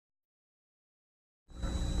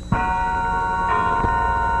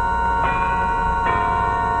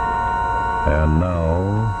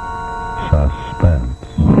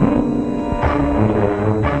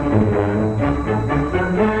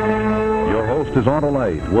First is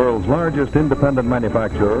Autolite, world's largest independent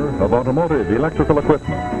manufacturer of automotive electrical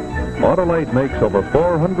equipment. Autolite makes over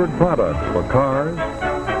 400 products for cars,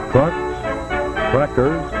 trucks,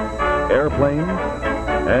 tractors, airplanes,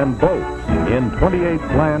 and boats in 28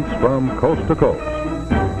 plants from coast to coast.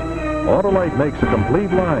 Autolite makes a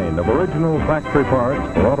complete line of original factory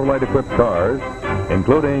parts for Autolite-equipped cars,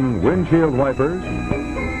 including windshield wipers,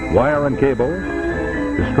 wire and cable,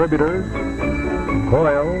 distributors,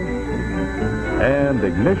 coils, and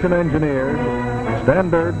ignition engineered,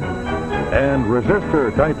 standard, and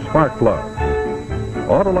resistor-type spark plugs.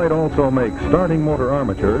 Autolite also makes starting motor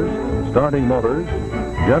armatures, starting motors,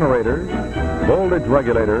 generators, voltage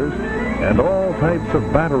regulators, and all types of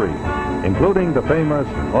batteries, including the famous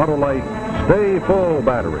Autolite Stay Full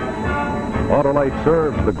battery. Autolite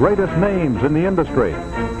serves the greatest names in the industry.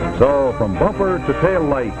 So from bumper to tail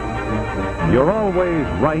light, you're always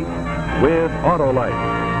right with Autolite.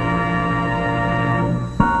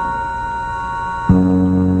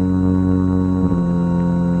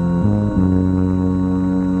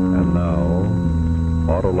 And now,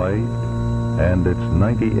 Autolite and its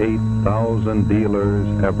 98,000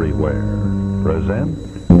 dealers everywhere present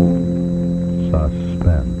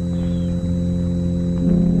Suspense.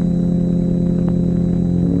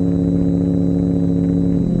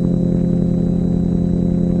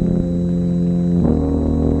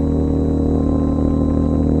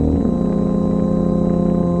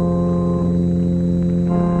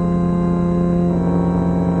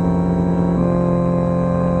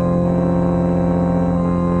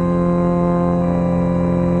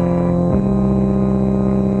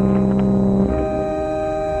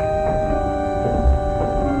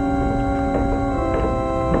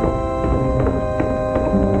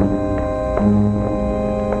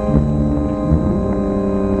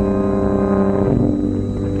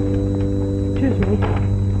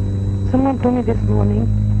 Told me this morning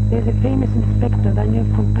there's a famous inspector that I know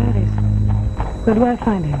from Paris. Where do I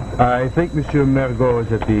find him? I think Monsieur Maigret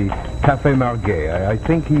is at the Café Maigret. I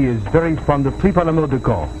think he is very fond of Trip à la mode de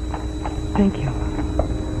Caen. Thank you.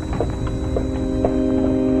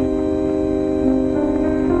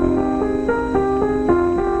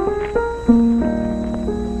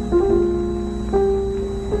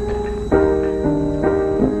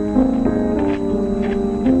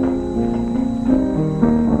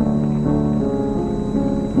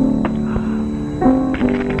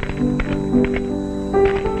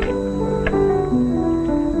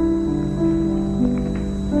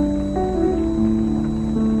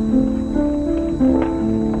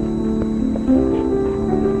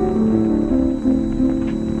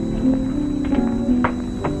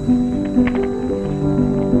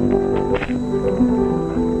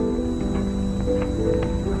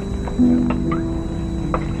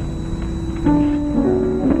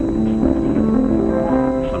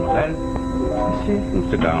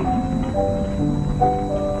 Sit down.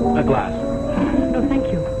 A glass. No, thank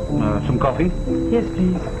you. Some coffee? Yes,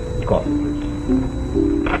 please. Coffee, please.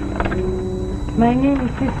 My name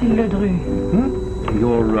is Cécile Ledru.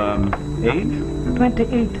 Your age?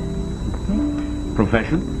 28.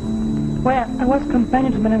 Profession? Well, I was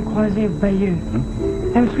companion to Madame Crozier of Bayeux.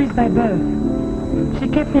 I'm Swiss by birth. She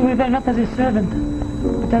kept me with her not as a servant,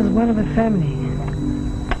 but as one of the family.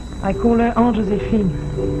 I call her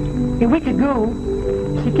Joséphine. A week ago,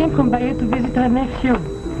 she came from Bayeux to visit her nephew.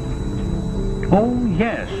 Oh,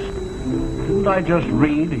 yes. Didn't I just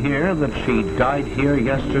read here that she died here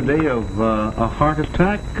yesterday of a heart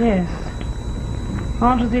attack? Yes.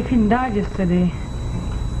 Joséphine died yesterday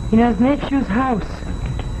in her nephew's house.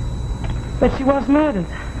 But she was murdered.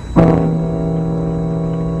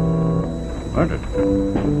 Murdered?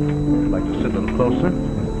 Would you like to sit a little closer?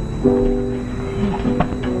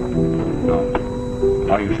 No.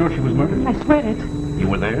 Are you sure she was murdered? I swear it. You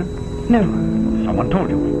were there? No. Someone told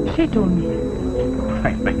you? She told me.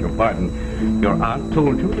 I beg your pardon. Your aunt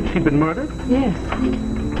told you that she'd been murdered? Yes.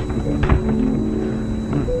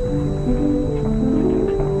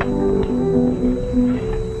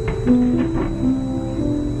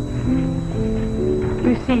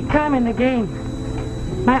 You see, time and again,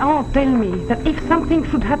 my aunt told me that if something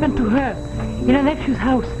should happen to her in her nephew's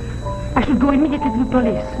house, I should go immediately to the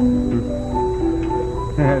police.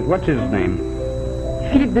 What's his name?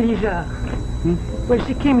 Guy Bellinger. Well,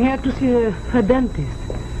 she came here to see her dentist.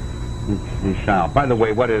 By the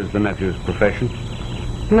way, what is the nephew's profession?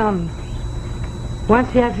 None.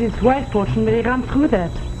 Once he has his wife's fortune, but he ran through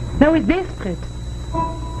that. Now he's desperate.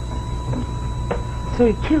 So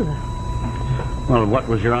he killed her. Well, what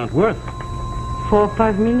was your aunt worth? 4 or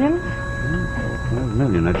 5 million? 5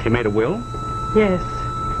 million. Had she made a will? Yes.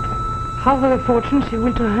 Half of the fortune she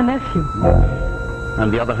will to her nephew.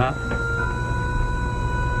 And the other half?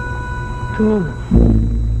 To...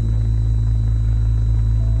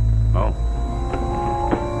 Oh.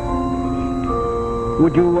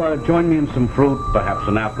 Would you join me in some fruit? Perhaps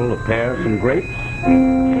an apple, a pear, some grapes?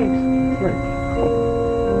 Grapes.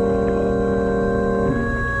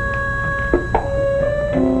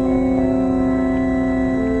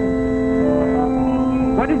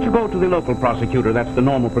 Why didn't you go to the local prosecutor? That's the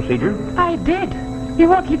normal procedure. I did. He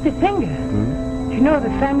won't lift a finger. You know,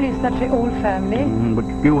 the family is such an old family. But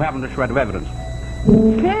you haven't a shred of evidence.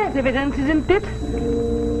 Fear's evidence, isn't it?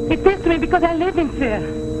 It is to me because I live in fear.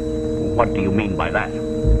 What do you mean by that?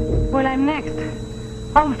 Well, I'm next.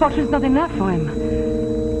 Our fortune's not enough for him.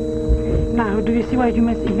 Now, do you see why you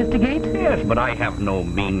must investigate? Yes, but I have no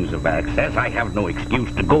means of access. I have no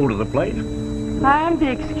excuse to go to the place. I am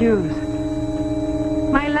the excuse.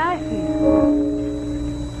 My life is...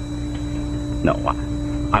 No,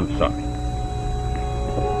 I'm sorry.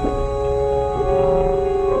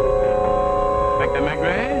 Inspector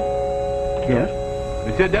Maigret? Yes?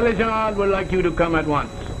 Monsieur Bellinger would like you to come at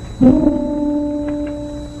once.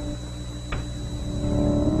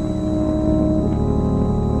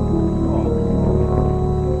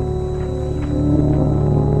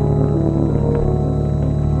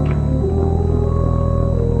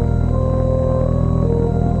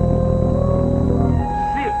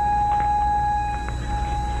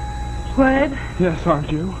 Red, Yes,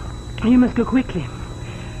 aren't you? you must go quickly.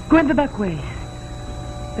 Go in the back way.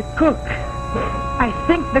 The cook. I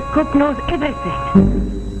think the cook knows everything.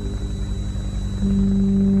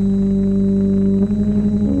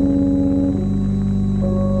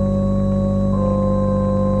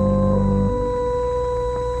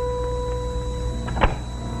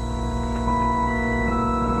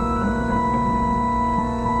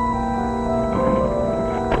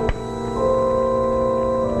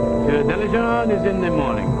 Monsieur Bellinger is in the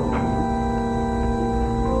morning room.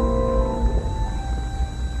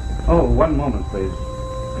 Oh, one moment, please.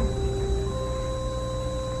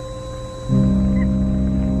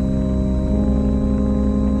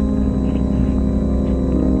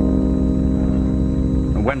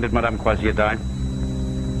 When did Madame Crozier die?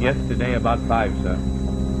 Yesterday about 5, sir.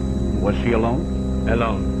 Was she alone?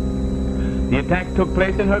 Alone. The attack took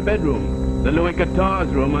place in her bedroom, the Louis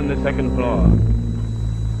XIV's room on the 2nd floor.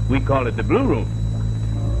 We call it the Blue Room.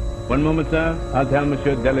 One moment, sir. I'll tell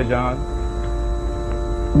Monsieur Bellinger.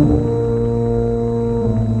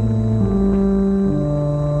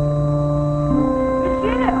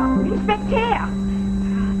 Monsieur, Inspector,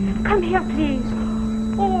 come here, please.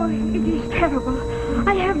 Oh, it is terrible.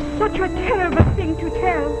 I have such a terrible thing to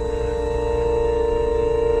tell.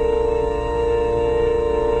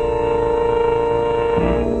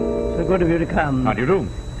 So good of you to come. How do you do?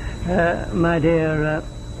 My dear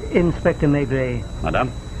Inspector Maigret,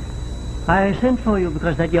 Madame? I sent for you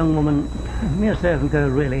because that young woman, a mere servant girl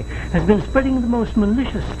really, has been spreading the most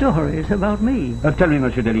malicious stories about me. Tell me,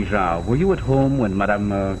 Monsieur Bellinger, were you at home when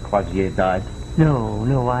Madame Crozier died?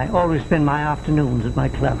 No, I always spend my afternoons at my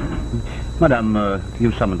club. Madame,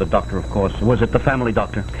 you summoned the doctor, of course. Was it the family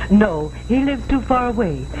doctor? No, he lives too far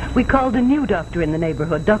away. We called a new doctor in the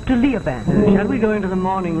neighborhood, Dr. Leovan. Shall we go into the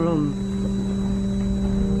morning room?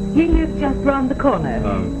 He lives just round the corner.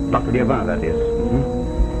 Dr. Liavin, that is.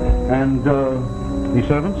 And, the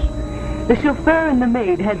servants? The chauffeur and the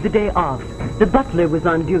maid had the day off. The butler was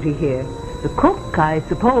on duty here. The cook, I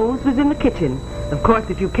suppose, was in the kitchen. Of course,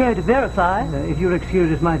 if you care to verify... If you'll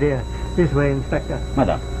excuse us, my dear. This way, Inspector.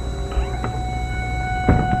 Madame.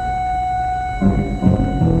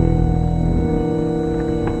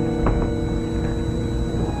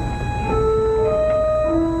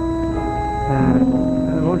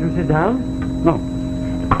 Won't you sit down? No.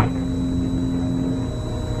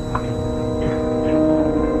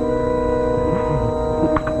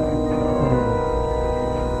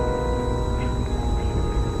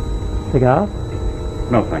 Cigar?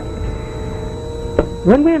 No, thank you.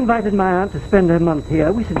 When we invited my aunt to spend her month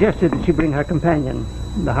here, we suggested that she bring her companion.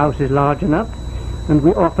 The house is large enough, and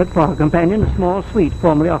we offered for her companion a small suite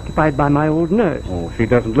formerly occupied by my old nurse. Oh, she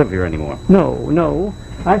doesn't live here anymore. No.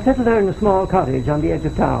 I settled her in a small cottage on the edge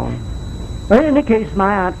of town. But in any case,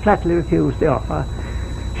 my aunt flatly refused the offer.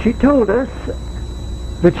 She told us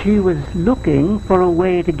that she was looking for a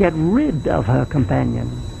way to get rid of her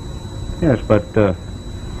companion. Yes, but,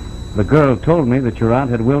 the girl told me that your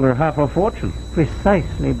aunt had willed her half her fortune.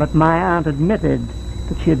 Precisely, but my aunt admitted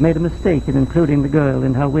that she had made a mistake in including the girl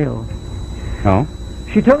in her will. Oh?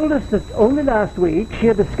 She told us that only last week she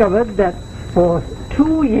had discovered that for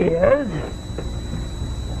 2 years,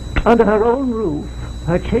 under her own roof,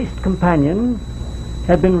 her chaste companion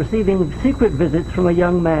had been receiving secret visits from a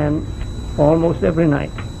young man almost every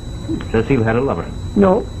night. Cecile had a lover.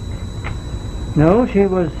 No. No, she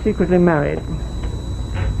was secretly married.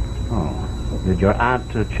 Oh. Did your aunt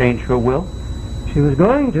change her will? She was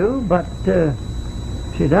going to, but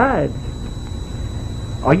she died.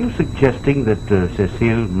 Are you suggesting that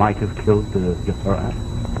Cecile might have killed her aunt?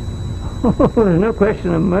 Oh, there's no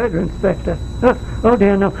question of murder, Inspector. Oh,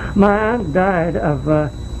 dear, no. My aunt died of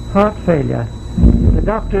heart failure. The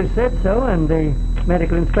doctor said so, and the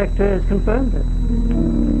medical inspector has confirmed it.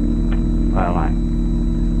 Well, I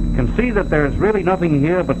can see that there's really nothing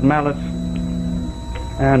here but malice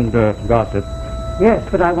and gossip. Yes,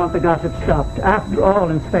 but I want the gossip stopped. After all,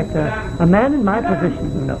 Inspector, a man in my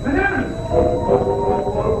position, you know.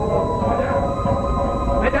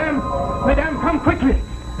 Madame, come quickly.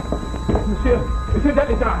 Monsieur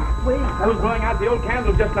Delizard. Wait. I was blowing out the old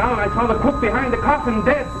candle just now, and I saw the cook behind the coffin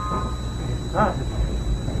dead.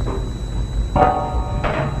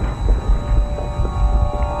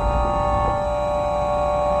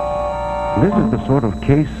 This is the sort of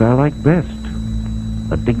case I like best.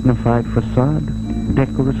 A dignified facade,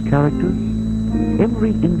 decorous characters,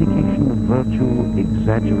 every indication of virtue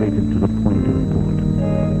exaggerated to the point of importance.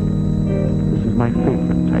 This is my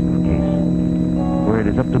favorite type of case, where it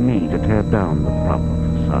is up to me to tear down the proper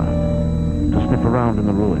facade, to sniff around in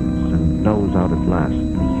the ruins and nose out at last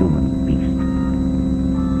the human beast.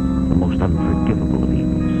 The most unforgivable of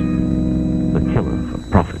evils, the killer for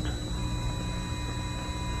profit.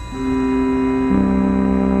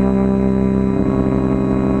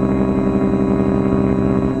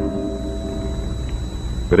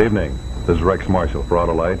 Good evening. This is Rex Marshall for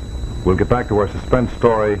Autolite. We'll get back to our suspense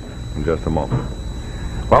story in just a moment.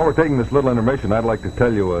 While we're taking this little intermission, I'd like to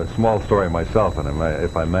tell you a small story myself, and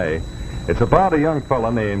if I may. It's about a young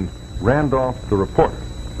fella named Randolph the Reporter.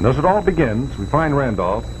 And as it all begins, we find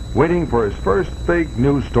Randolph waiting for his first big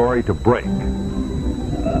news story to break.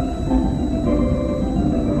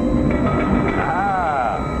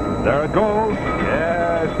 Ah, there it goes.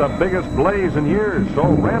 Yes, the biggest blaze in years. So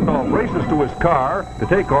Randolph races to his car to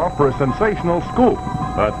take off for a sensational scoop.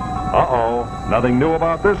 But, uh-oh, nothing new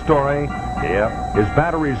about this story. Yeah, his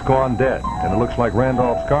battery's gone dead, and it looks like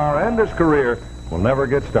Randolph's car and his career will never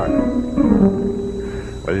get started.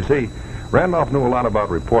 Well, you see, Randolph knew a lot about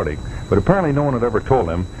reporting, but apparently no one had ever told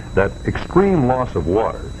him that extreme loss of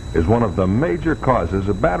water is one of the major causes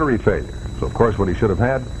of battery failure. So, of course, what he should have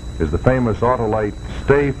had is the famous Autolite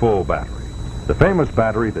Stay Full battery. The famous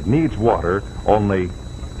battery that needs water only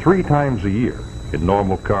 3 times a year in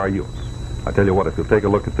normal car use. I tell you what, if you'll take a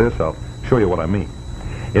look at this, I'll show you what I mean.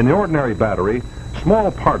 In the ordinary battery,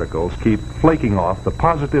 small particles keep flaking off the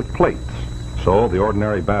positive plates. So the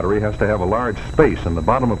ordinary battery has to have a large space in the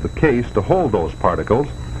bottom of the case to hold those particles.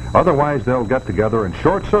 Otherwise, they'll get together and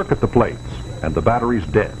short-circuit the plates, and the battery's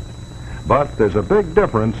dead. But there's a big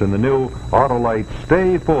difference in the new Autolite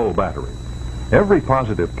Stay Full battery. Every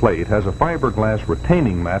positive plate has a fiberglass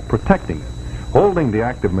retaining mat protecting it, holding the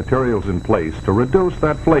active materials in place to reduce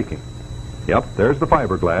that flaking. Yep, there's the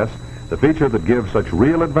fiberglass, the feature that gives such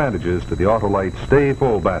real advantages to the Autolite Stay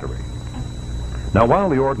Full battery. Now, while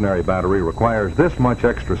the ordinary battery requires this much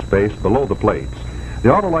extra space below the plates, the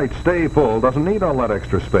Autolite Stay Full doesn't need all that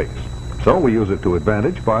extra space. So we use it to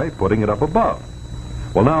advantage by putting it up above.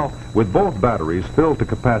 Well, now, with both batteries filled to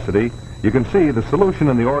capacity, you can see the solution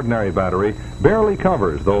in the ordinary battery barely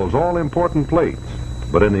covers those all-important plates.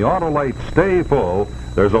 But in the Autolite Stay Full,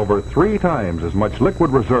 there's over 3 times as much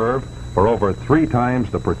liquid reserve for over 3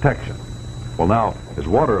 times the protection. Well, now, as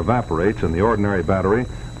water evaporates in the ordinary battery,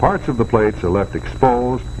 parts of the plates are left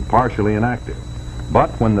exposed and partially inactive.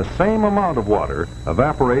 But when the same amount of water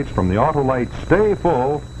evaporates from the Autolite Stay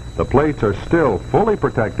Full, the plates are still fully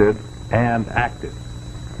protected and active.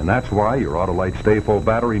 And that's why your Autolite Stay Full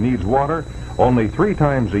battery needs water only 3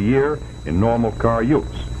 times a year in normal car use.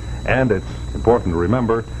 And it's important to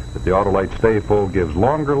remember that the Autolite Stay Full gives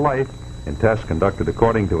longer life in tests conducted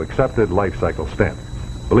according to accepted life cycle standards.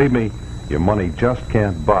 Believe me, your money just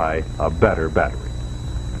can't buy a better battery.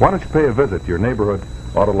 Why don't you pay a visit to your neighborhood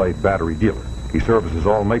Autolite battery dealer? He services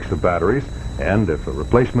all makes of batteries, and if a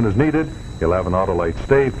replacement is needed, he'll have an Autolite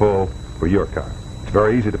Stay Full for your car. It's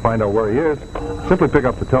very easy to find out where he is. Simply pick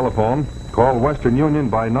up the telephone, call Western Union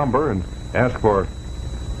by number, and ask for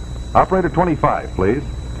Operator 25, please.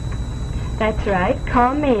 That's right.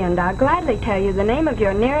 Call me, and I'll gladly tell you the name of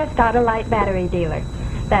your nearest Autolite battery dealer.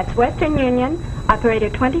 That's Western Union, Operator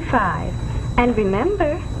 25. And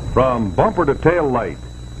remember... From bumper to tail light,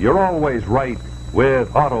 you're always right with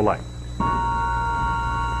Autolite.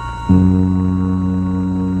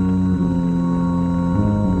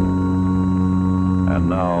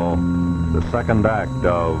 now, the second act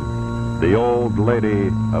of The Old Lady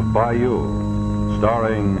of Bayeux,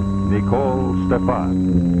 starring Nicole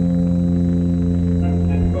Stefan.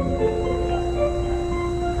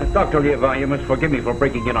 Dr. Liévin, you must forgive me for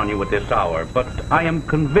breaking in on you at this hour, but I am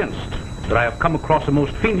convinced that I have come across a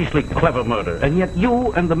most fiendishly clever murder, and yet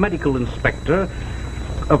you and the medical inspector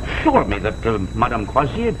assure me that Madame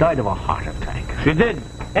Crozier died of a heart attack. She did.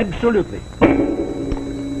 Absolutely.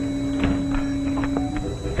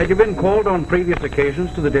 Had you been called on previous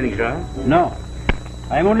occasions to the Bellinger? No.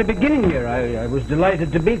 I'm only beginning here. I was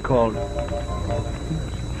delighted to be called.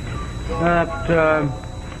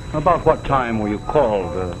 About what time were you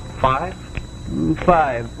called? 5?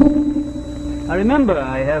 5. I remember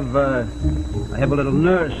I have a little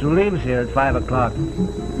nurse who lives here at 5 o'clock.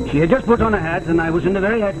 She had just put on a hat, and I was in the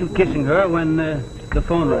very act of kissing her when the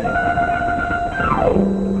phone rang.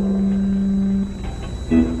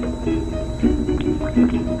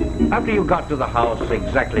 After you got to the house,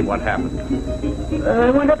 exactly what happened? I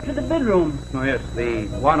went up to the bedroom. Oh, yes, the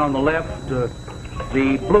one on the left, the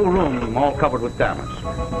blue room, all covered with damage.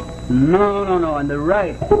 No. On the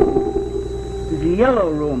right. There's a yellow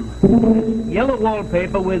room. Yellow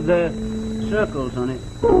wallpaper with circles on it.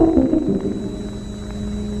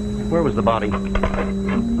 Where was the body?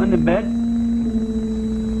 On the bed.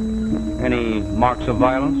 Any marks of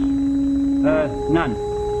violence? None.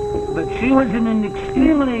 But she was in an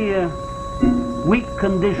extremely weak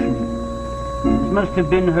condition. This must have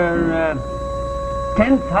been her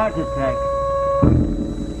 10th heart attack.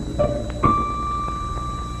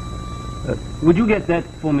 Would you get that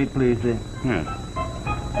for me, please? Yeah.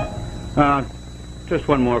 Just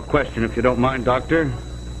one more question, if you don't mind, Doctor.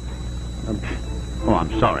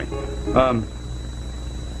 I'm sorry.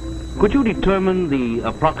 Could you determine the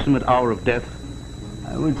approximate hour of death?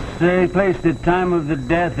 I would say place the time of the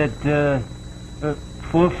death at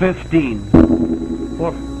 4:15.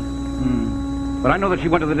 4? But I know that she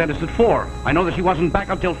went to the dentist at 4. I know that she wasn't back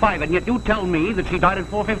until 5, and yet you tell me that she died at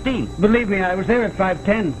 4:15. Believe me, I was there at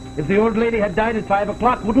 5:10. If the old lady had died at 5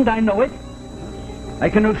 o'clock, wouldn't I know it? I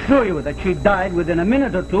can assure you that she died within a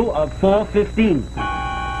minute or two of 4:15.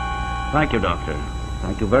 Thank you, Doctor.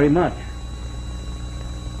 Thank you very much.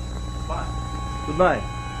 Bye. Goodbye.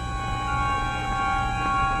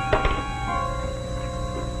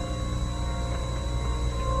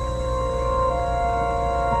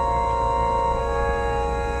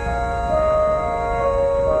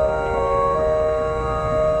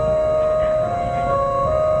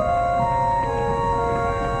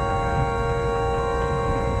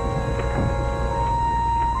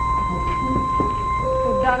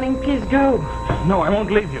 Please go. No, I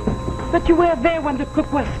won't leave you. But you were there when the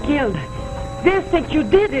cook was killed. They think you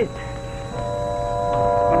did it.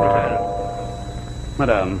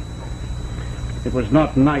 Madame, it was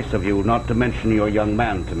not nice of you not to mention your young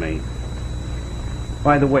man to me.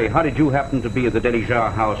 By the way, how did you happen to be at the Bellinger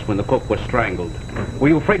house when the cook was strangled? Were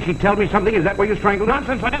you afraid she'd tell me something? Is that where you strangled her?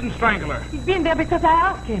 Nonsense, I didn't strangle her. He's been there because I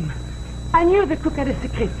asked him. I knew the cook had a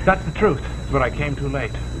secret. That's the truth, but I came too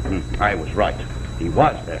late. I was right. He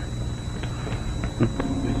was there.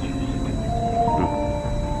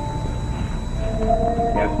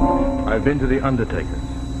 Yes. I've been to the undertaker's.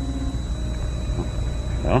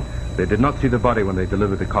 Well? They did not see the body when they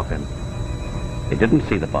delivered the coffin. They didn't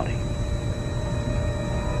see the body.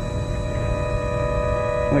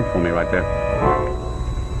 Wait for me right there.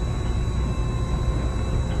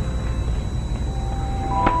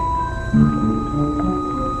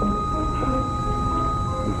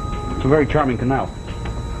 It's a very charming canal.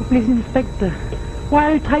 Please, Inspector, why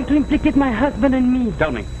are you trying to implicate my husband and me?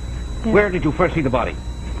 Tell me, Yes. where did you first see the body?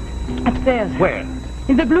 Upstairs. Where?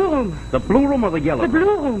 In the blue room. The blue room or the yellow The room?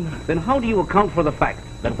 blue room. Then how do you account for the fact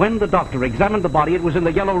that when the doctor examined the body, it was in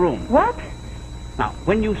the yellow room? What? Now,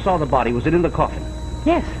 when you saw the body, was it in the coffin?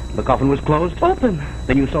 Yes. The coffin was closed? Open.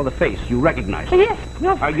 Then you saw the face. You recognized it. Yes.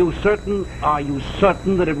 No. Are you certain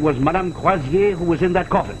that it was Madame Crozier who was in that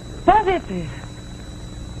coffin? Positive.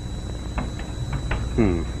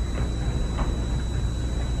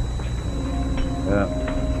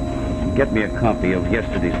 Get me a copy of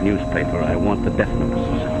yesterday's newspaper. I want the death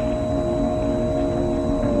notices.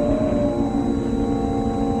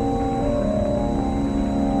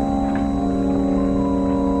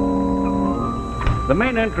 The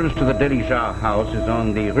main entrance to the Bellinger house is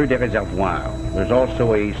on the Rue des Réservoirs. There's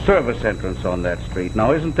also a service entrance on that street.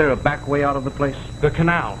 Now, isn't there a back way out of the place? The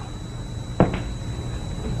canal.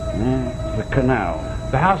 The canal.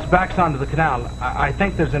 The house backs onto the canal. I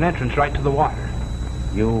think there's an entrance right to the water.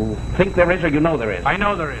 You think there is or you know there is? I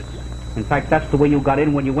know there is. In fact, that's the way you got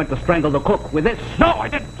in when you went to strangle the cook, with this. No, I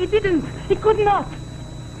didn't. He didn't. He could not.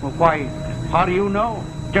 Well, why, how do you know?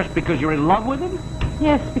 Just because you're in love with him?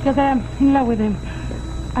 Yes, because I am in love with him.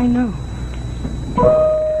 I know.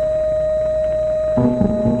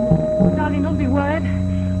 Darling, don't be worried.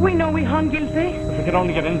 We know we're hung guilty. If we could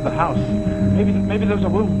only get into the house. Maybe there's a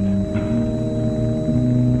wound.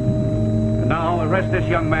 And now arrest this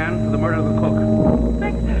young man for the murder of the cook.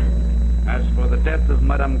 Victor. As for the death of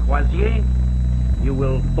Madame Crozier, you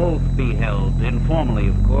will both be held, informally,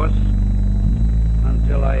 of course,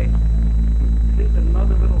 until I did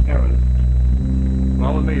another little errand.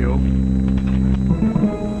 Follow me, you.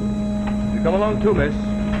 You come along too, miss.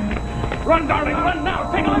 Run, darling, run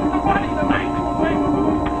now. Take a look at the body tonight.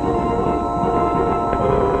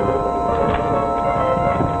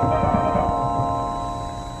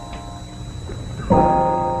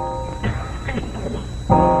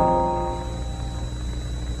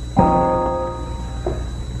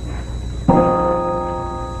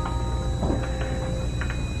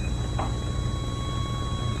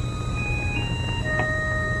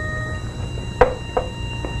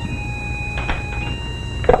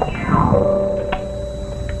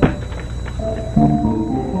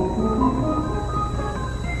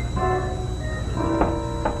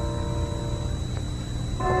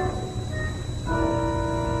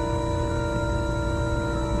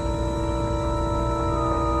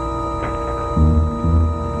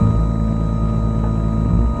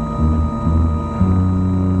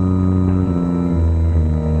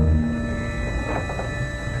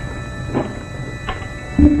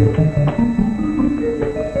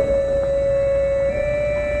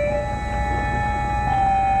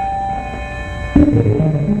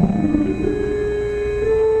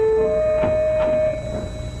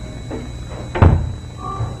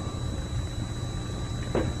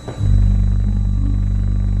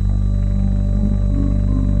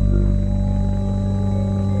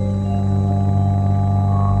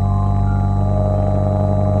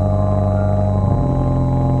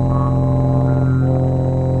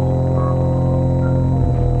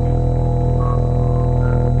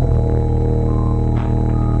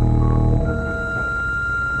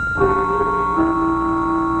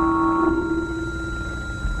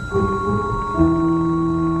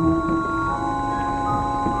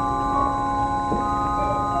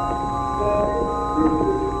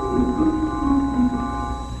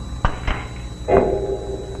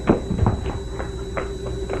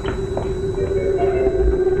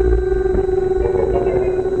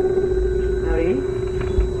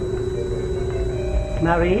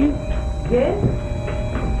 Marie? Yes?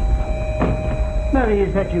 Marie,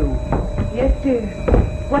 is that you? Yes, dear.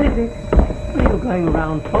 What is it? What are you going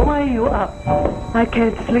around for? Why are you up? I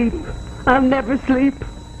can't sleep. I'll never sleep.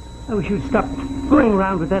 I wish you'd stop going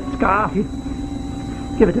around with that scarf.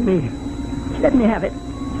 Give it to me. Let me have it.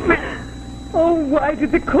 Oh, why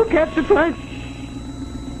did the cook have to find...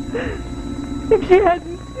 If she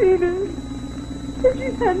hadn't seen it. If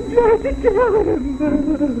she hadn't tried to tell him.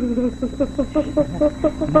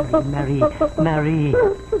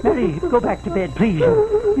 Marie, go back to bed, please.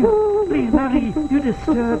 Please, Marie, you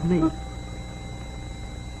disturb me.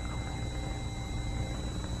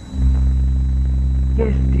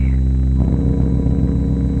 Yes, dear.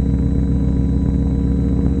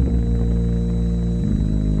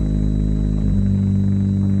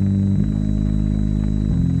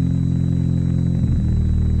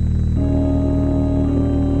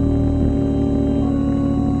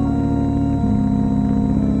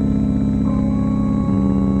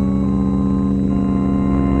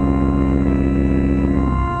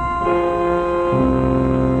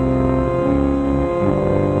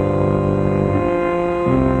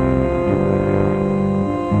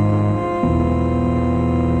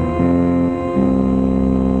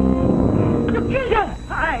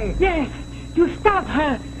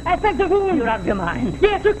 The wound. You're out of your mind.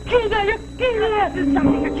 Yes, you killed her. You killed her. This is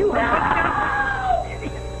something that you have.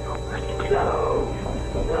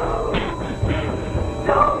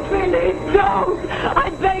 Don't, Philip, don't. I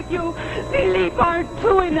beg you. Philippe aren't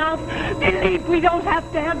true enough. Philippe, we don't have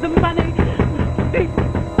to have the money.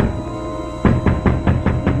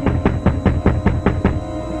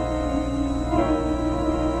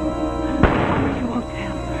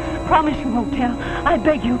 Promise you won't tell. I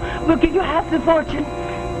beg you. We'll give you half the fortune.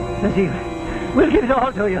 Cécile, we'll give it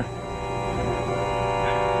all to you.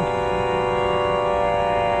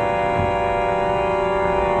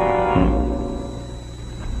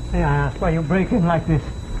 May I ask why you break in like this?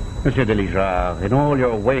 Monsieur Bellinger, in all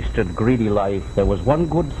your wasted, greedy life, there was one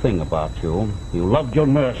good thing about you. You loved your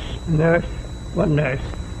nurse. Nurse? What nurse?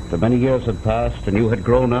 So many years had passed, and you had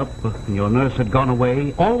grown up, and your nurse had gone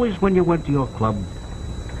away. Always when you went to your club,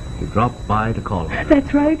 you dropped by to call her.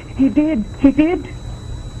 That's right. He did. He did.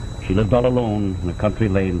 She lived all alone in a country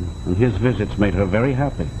lane, and his visits made her very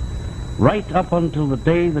happy. Right up until the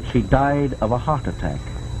day that she died of a heart attack.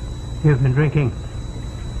 You've been drinking.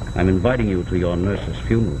 I'm inviting you to your nurse's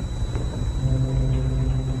funeral.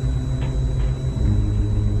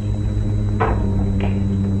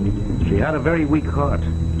 She had a very weak heart,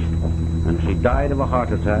 and she died of a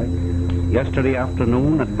heart attack yesterday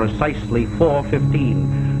afternoon at precisely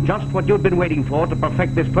 4:15. Just what you'd been waiting for to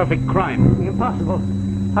perfect this perfect crime. Impossible.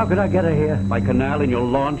 How could I get her here? By canal in your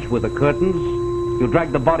launch with the curtains, you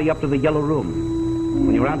dragged the body up to the yellow room.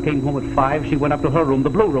 When your aunt came home at 5, she went up to her room, the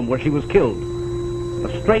blue room, where she was killed.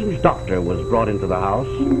 A strange doctor was brought into the house,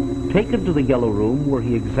 taken to the yellow room, where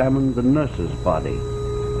he examined the nurse's body.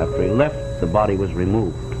 After he left, the body was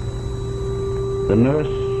removed. The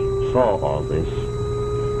nurse saw all this.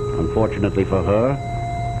 Unfortunately for her,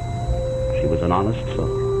 she was an honest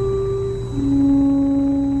soul.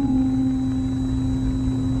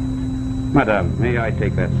 Madame, may I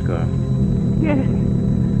take that scarf? Yes.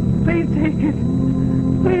 Please take it.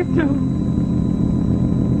 Please do.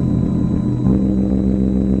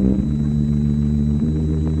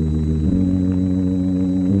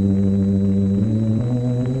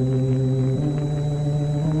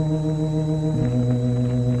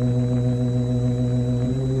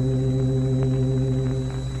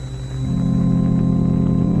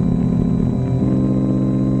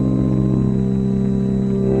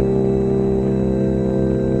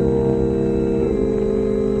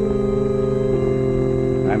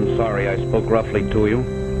 I spoke roughly to you,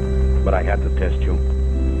 but I had to test you.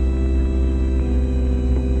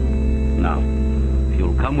 Now, if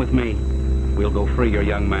you'll come with me, we'll go free your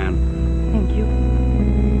young man. Thank you.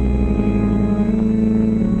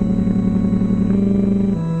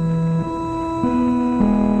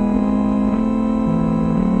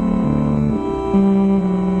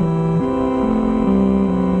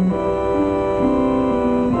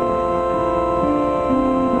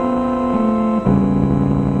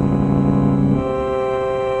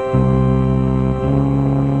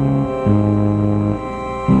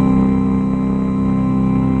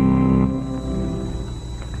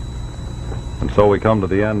 So we come to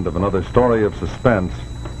the end of another story of suspense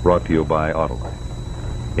brought to you by Autolite.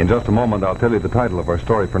 In just a moment, I'll tell you the title of our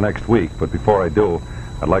story for next week, but before I do,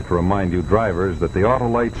 I'd like to remind you drivers that the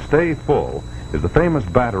Autolite Stay Full is the famous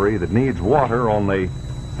battery that needs water only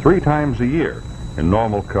 3 times a year in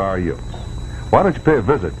normal car use. Why don't you pay a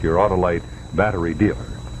visit to your Autolite battery dealer?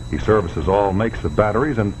 He services all makes of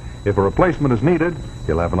batteries, and if a replacement is needed,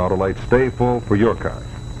 he'll have an Autolite Stay Full for your car.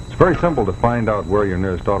 It's very simple to find out where your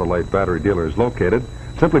nearest Autolite battery dealer is located.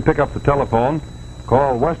 Simply pick up the telephone,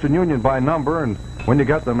 call Western Union by number, and when you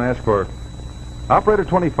get them, ask for Operator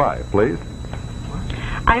 25, please.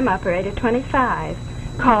 I'm Operator 25.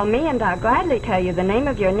 Call me and I'll gladly tell you the name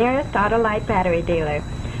of your nearest Autolite battery dealer.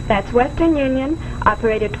 That's Western Union,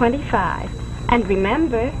 Operator 25. And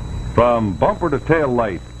remember... From bumper to tail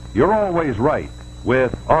light, you're always right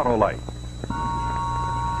with Autolite.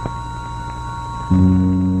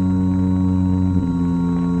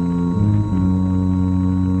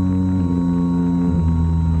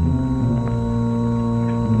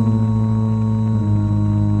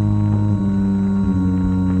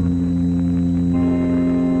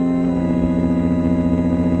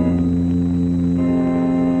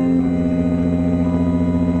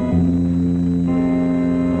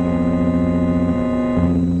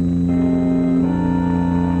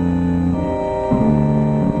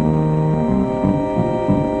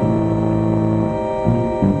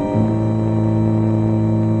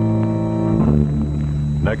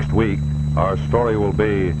 Next week, our story will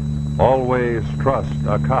be Always Trust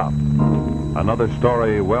a Cop. Another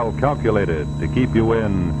story well calculated to keep you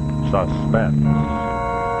in suspense.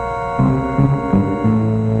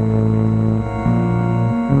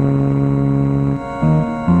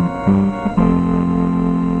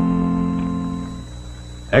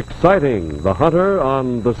 Exciting, The Hunter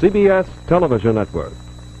on the CBS television network.